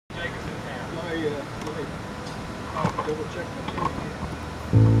double check my tune here.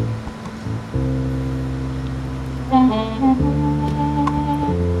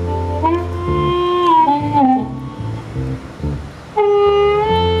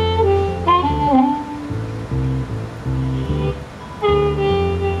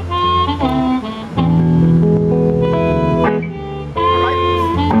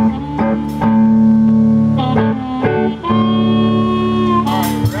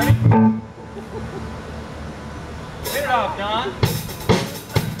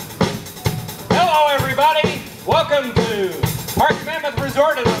 Hello, everybody. Welcome to Park Mammoth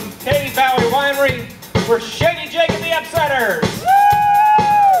Resort at the Shady Winery for Shady Jake and the Upsetters.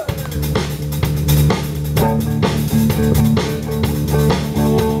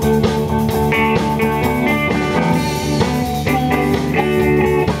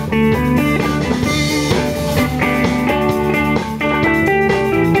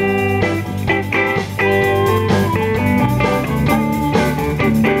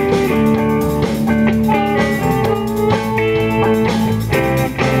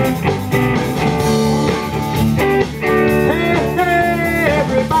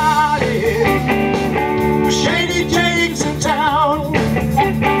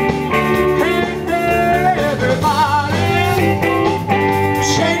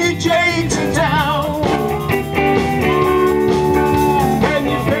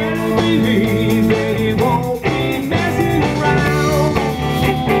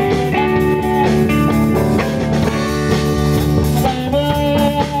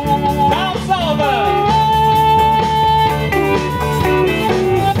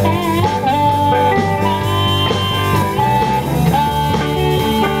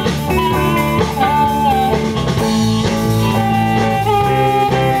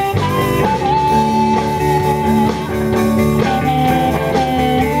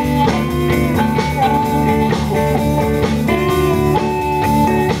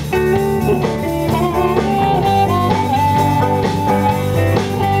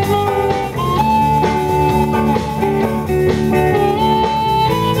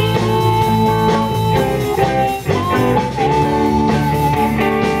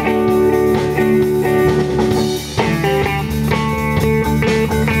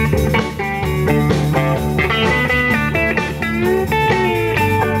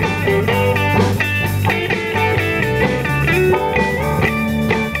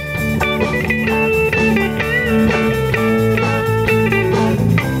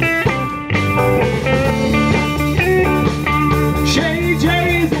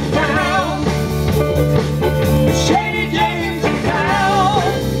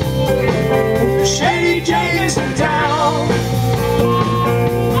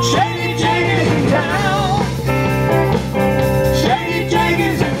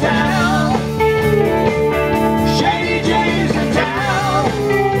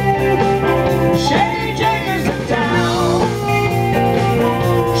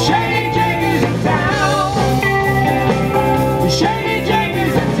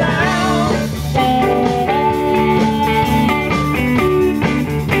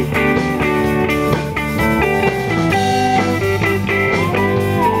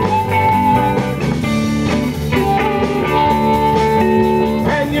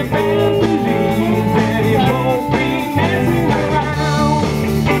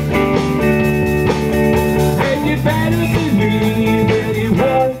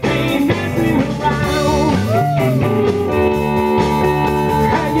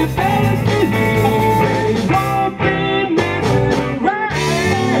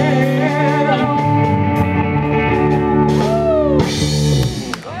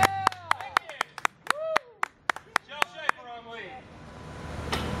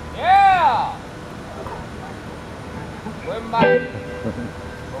 We're mighty,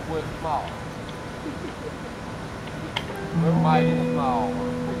 but we're small. We're mighty small.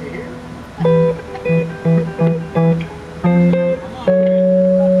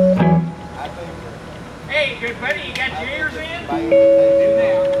 Hey, good buddy, you got your ears in?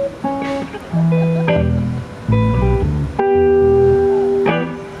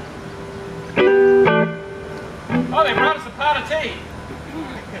 Oh, they brought us a pot of tea.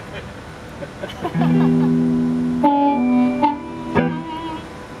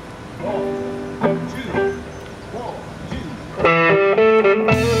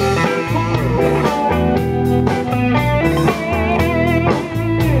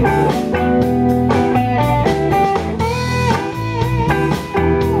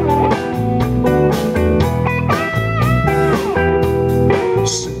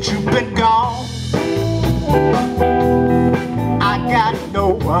 Since you've been gone, I got no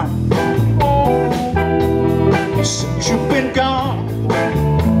one Since you've been gone,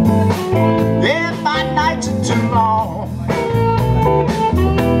 yeah, my nights are too long.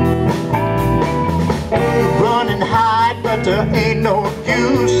 Run and hide, but there ain't no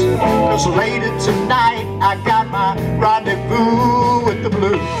use, 'cause later tonight I got my rendezvous with the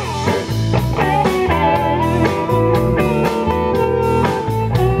blues.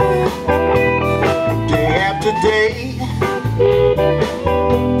 Day after day,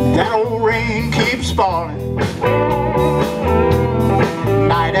 that old rain keeps falling.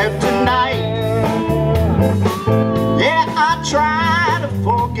 Night after night, yeah, I try to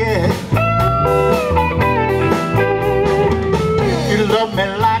forget. You love me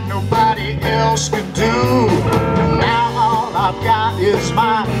like nobody else could do. Now all I've got is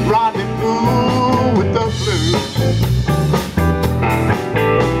my rendezvous with the blues.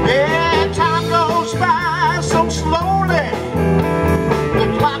 Yeah, time goes by so slowly. The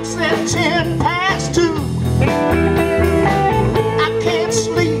clock said 10 past 2. I can't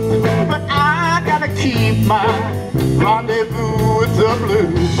sleep, but I gotta keep my rendezvous with the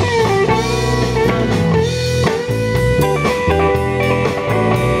blues.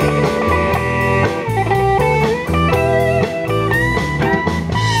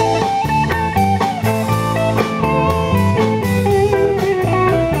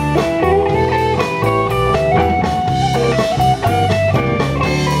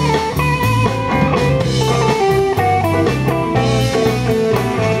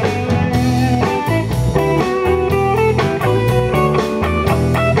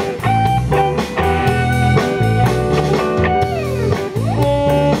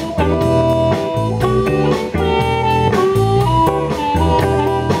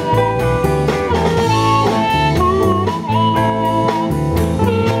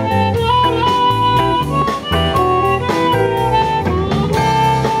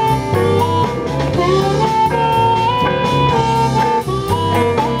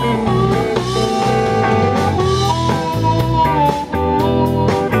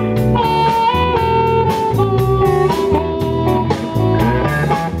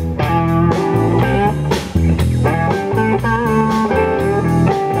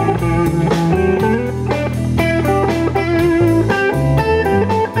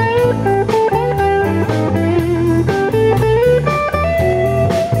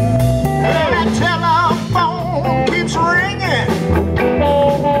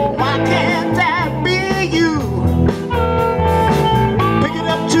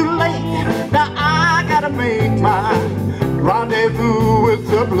 Make my rendezvous with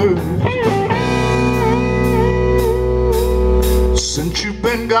the blues. Since you've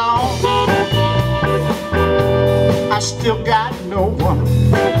been gone, I still got no one.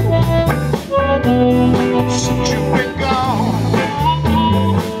 Since you've been gone,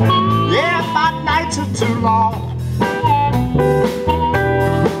 yeah, my nights are too long.